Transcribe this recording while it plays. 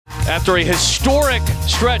After a historic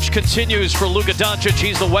stretch continues for Luka Doncic,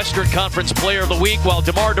 he's the Western Conference Player of the Week, while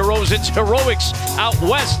DeMar DeRozan's heroics out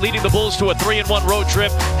west, leading the Bulls to a 3-1 road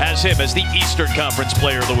trip, has him as the Eastern Conference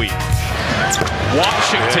Player of the Week.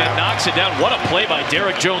 Washington knocks it down. What a play by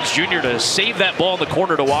Derrick Jones Jr. to save that ball in the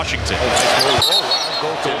corner to Washington.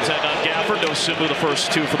 Goaltend on Gafford. Dosunmu the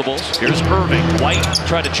first two for the Bulls. Here's Irving. White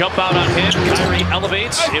tried to jump out on him. Kyrie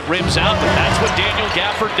elevates. It rims out, but that's what Daniel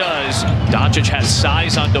Gafford does. Doncic has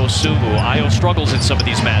size on Dosunmu. Io struggles in some of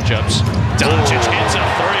these matchups. Doncic hits a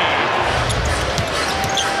three.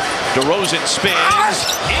 DeRozan spins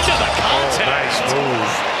into the contact. Nice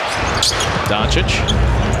move. Doncic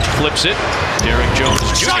flips it. Derrick Jones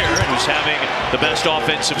Jr., who's having the best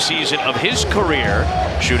offensive season of his career,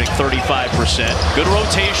 shooting 35%. Good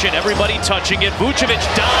rotation, everybody touching it. Vucevic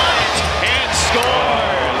dives and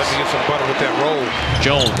scores. Let me get some butter with that roll.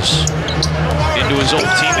 Jones into his old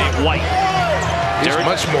teammate White. He's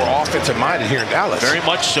much more offensive minded here in Dallas. Very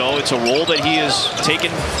much so. It's a role that he is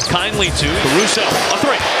taken kindly to. Caruso, a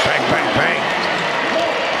three. Bang, bang, bang.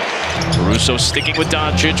 Caruso sticking with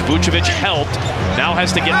Doncic. Vucevic helped. Now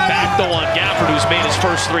has to get back though on Gafford, who's made his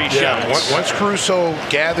first three shots. Once Caruso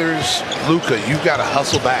gathers Luka, you've got to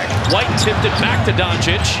hustle back. White tipped it back to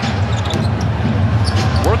Doncic.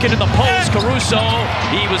 Working in the post, Caruso.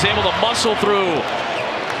 He was able to muscle through.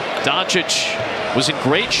 Doncic was in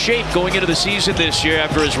great shape going into the season this year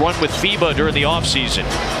after his run with FIBA during the offseason.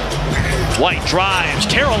 White drives.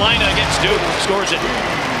 Carolina against Duke. Scores it.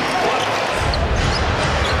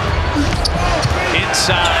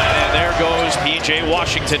 Inside, and there goes P.J.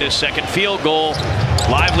 Washington, his second field goal.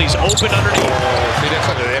 Lively's open underneath. See, that's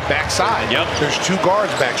under that backside. Yep. There's two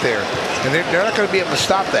guards back there, and they're not going to be able to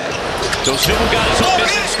stop that. Dosunmu got his own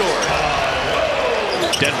missing score.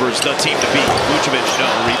 Denver's the team to beat. Vucevic, no.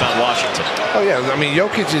 Rebound Washington. Oh, yeah. I mean,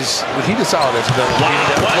 Jokic is, he just saw this. Wow,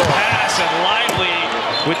 what a pass, and Lively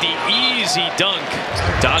with the easy dunk.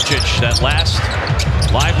 Doncic, that last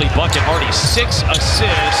Lively bucket, already 6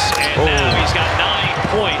 assists, and now he's got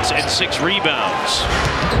 9 points and 6 rebounds.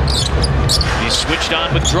 He's switched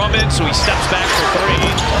on with Drummond, so he steps back for three,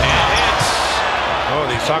 and hits. Oh,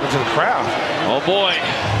 he's talking to the crowd. Oh, boy.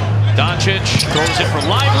 Doncic throws it for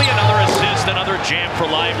Lively, another assist, another jam for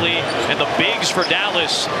Lively, and the bigs for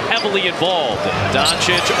Dallas heavily involved.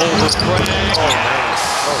 Doncic over Craig. Yes.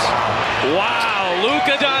 Oh, wow,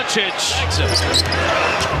 Luka Doncic.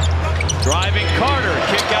 Driving Carter,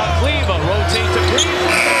 kick out Kleba, rotate to Green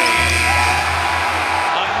for three.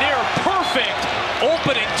 A near perfect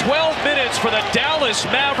opening 12 minutes for the Dallas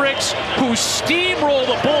Mavericks, who steamroll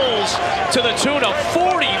the Bulls to the tune of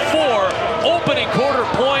 44 opening quarter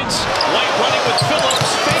points. White running with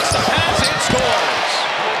Phillips, fakes the pass and scores.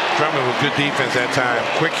 Drummond with good defense that time.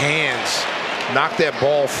 Quick hands, knocked that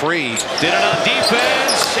ball free. Did it on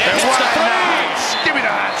defense, and hits the three. Give me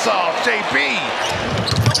the hot sauce, JP.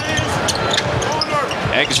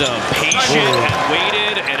 Exum patient and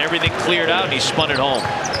waited, and everything cleared out, and he spun it home.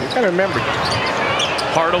 You gotta remember.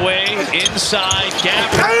 Hardaway inside,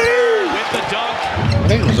 Gafford with the dunk. I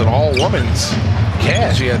think it was an all-women's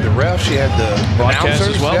cast. She had the ref, she had the broadcast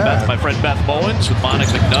as well. Yeah. My friend Beth Bowens with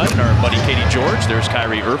Monica McNutt and our buddy Katie George. There's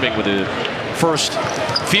Kyrie Irving with the first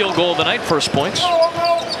field goal of the night, first points.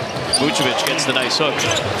 Vucevic gets the nice hook.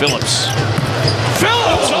 Phillips,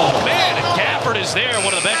 oh man, and Gafford is there,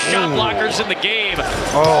 one of the best shot blockers in the game.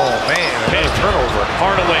 Oh man, another turnover.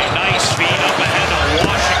 Hardaway, nice feed up ahead of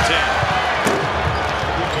Washington.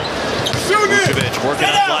 Vucevic working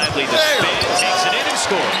on Lively, the spin, takes it in and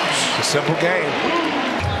scores. A simple game.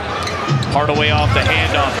 Hardaway off the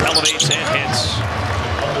handoff, elevates and hits.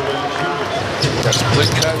 Got split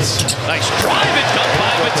cuts. Nice drive and dunk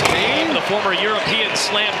by Mateen, the former European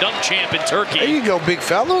slam dunk champ in Turkey. There you go, big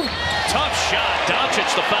fella. Tough shot. Doncic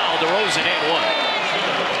the foul. DeRozan and one.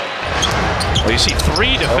 Well, you see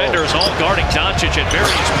three defenders all guarding Doncic at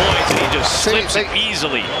various points, and he just slips it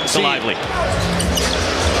easily to Lively.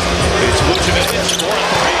 It's Vucevic, score a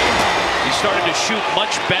three. He started to shoot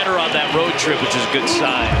much better on that road trip, which is a good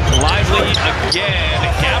sign. Lively again.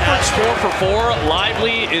 Gafford's 4 for 4.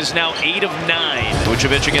 Lively is now 8 of 9.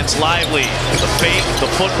 Vucevic against Lively. The fake, the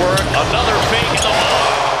footwork, another fake in the ball.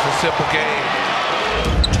 It's a simple game.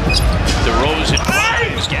 DeRozan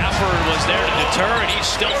drives. Gafford was there to deter, and he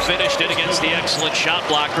still finished it against the excellent shot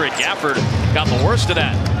blocker. And Gafford got the worst of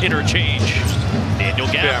that interchange. Daniel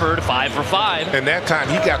Gafford, 5 for 5. And that time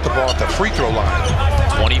he got the ball at the free throw line.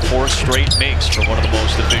 24 straight makes for one of the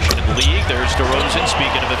most efficient in the league. There's DeRozan,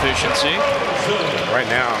 speaking of efficiency. Right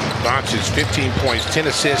now, Doncic 15 points, 10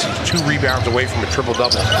 assists, he's 2 rebounds away from a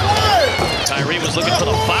triple-double. Kyrie was looking for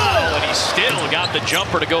the foul, and he still got the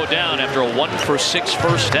jumper to go down after a 1-for-6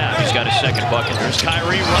 first half. He's got his second bucket. There's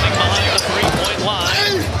Kyrie running behind the three-point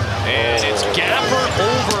line. And it's Gafford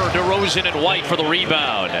over DeRozan and White for the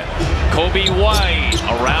rebound. Kobe White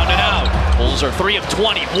around and out. Bulls are 3 of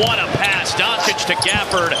 20. What a pass. Doncic to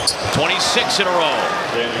Gafford. 26 in a row.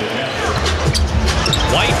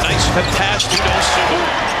 White, nice pass to Dosunmu.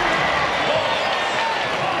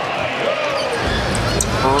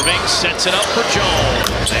 Irving sets it up for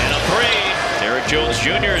Jones. And a 3. Derrick Jones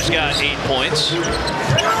Jr. has got 8 points.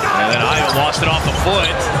 And then Ayo lost it off the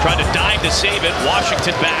foot. Tried to dive to save it.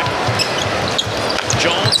 Washington back.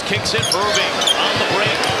 Jones kicks it. Irving on the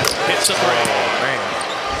break. Hits a 3. Man.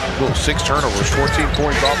 Little 6 turnovers. 14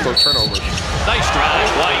 points off those turnovers. Nice drive.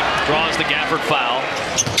 White draws the Gafford foul.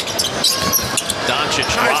 Doncic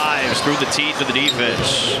drives through the teeth of the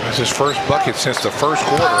defense. That's his first bucket since the first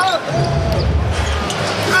quarter.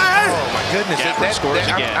 Goodness,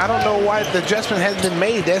 I don't know why the adjustment hasn't been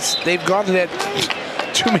made. They've gone to that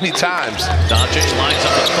too many times. Doncic lines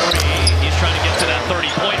up a 3. He's trying to get to that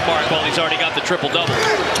 30-point mark while he's already got the triple-double.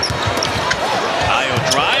 Ayo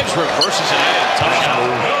drives, reverses it in. Tough shot.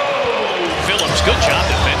 Phillips, good job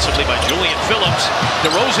defensively by Julian Phillips.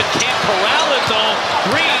 DeRozan can't corral it though.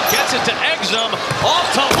 Green gets it to Exum. Off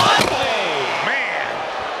to Lively.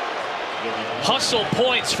 Hustle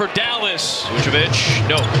points for Dallas. Vucevic,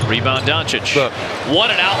 no. Rebound Doncic. Look.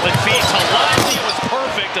 What an outlet feed to Lively. It was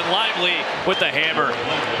perfect, and Lively with the hammer.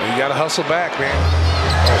 You got to hustle back, man.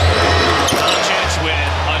 Doncic with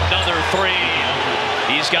another 3.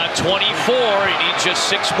 He's got 24. He needs just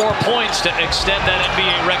 6 more points to extend that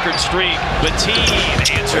NBA record streak. The team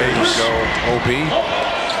answers. There you go, OB.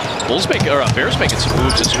 Bears making some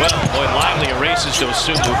moves as well. Boy, Lively erases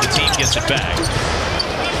Dosunmu. The team gets it back.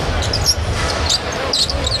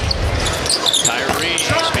 Kyrie,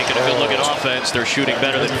 speaking of good-looking offense, they're shooting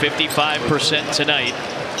better than 55% tonight.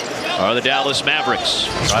 Are the Dallas Mavericks.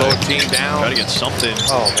 Slow team down. Try to get something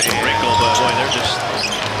wrinkled, but boy, they're just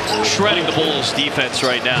shredding the Bulls defense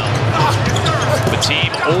right now. The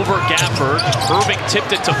team over Gafford. Irving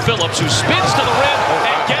tipped it to Phillips, who spins to the rim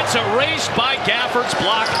and gets erased by Gafford's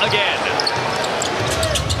block again.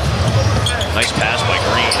 Nice pass by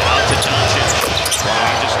Green out to Doncic.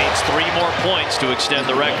 He just needs 3 more points to extend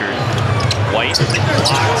the record. White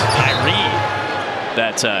blocked Kyrie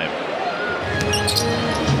that time.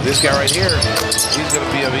 This guy right here, he's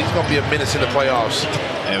gonna be a menace in the playoffs.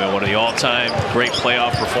 And one of the all-time great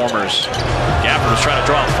playoff performers. Gafford was trying to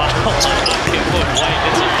draw a foul on White.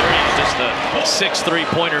 It's a 3. Just a 6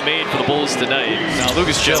 3-pointer made for the Bulls tonight. Now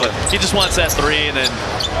Lucas chilling. He just wants that 3 and then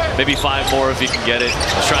maybe 5 more if he can get it.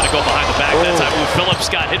 He's trying to go behind the back. That time Phillips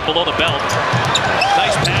got hit below the belt.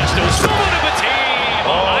 Nice pass to Batum.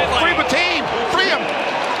 Free Batum! Free him!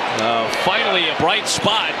 Finally a bright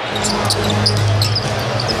spot.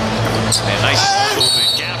 And nice movement.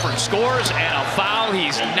 Gafford scores and a foul.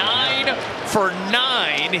 He's 9 for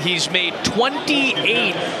 9. He's made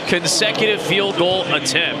 28 consecutive field goal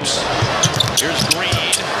attempts. Here's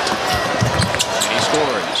Green. And he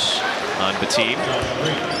scores on Batum.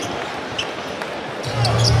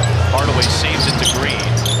 Hardaway saves it to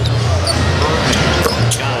Green.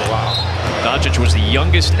 Doncic was the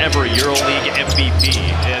youngest ever EuroLeague MVP.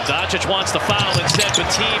 And Doncic wants the foul instead.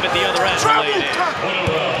 Batum at the other end laid in.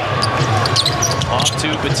 Off to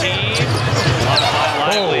Batum. On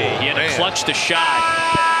Lively. He had to clutch the shot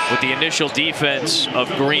with the initial defense of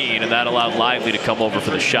Green, and that allowed Lively to come over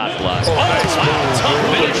for the shot block.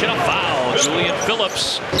 Tough finish and a foul. Julian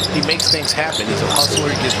Phillips. He makes things happen. He's a hustler.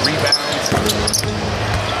 He gets rebounds.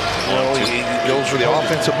 He goes for the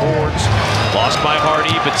offensive boards. Lost by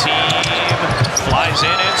Hardy. Batum flies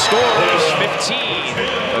in and scores 15.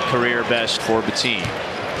 A career best for Batum.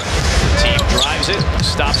 Batum drives it,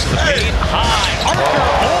 stops in the paint. High. Arthur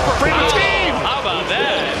over for Batum. How about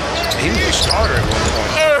that? He was a starter at one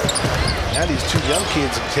point. Now these 2 young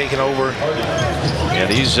kids have taken over. Yeah,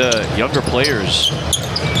 these younger players.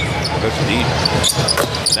 That's deep.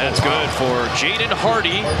 That's good for Jaden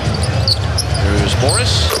Hardy. There's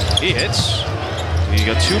Morris. He hits. You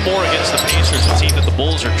got 2 more against the Pacers, a team that the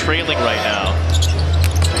Bulls are trailing right now.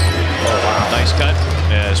 Nice cut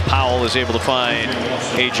as Powell is able to find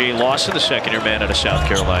A.J. Lawson, the second-year man out of South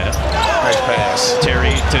Carolina. Nice pass.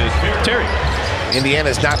 Terry to Terry.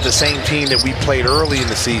 Indiana's not the same team that we played early in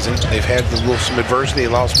the season. They've had some adversity. They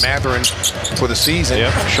lost Matherin for the season.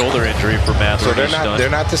 Yep, shoulder injury for Matherin. So they're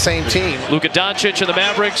not the same team. Luka Doncic and the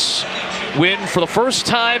Mavericks win for the first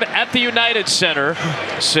time at the United Center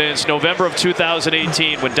since November of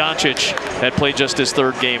 2018 when Doncic had played just his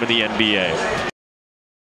third game in the NBA.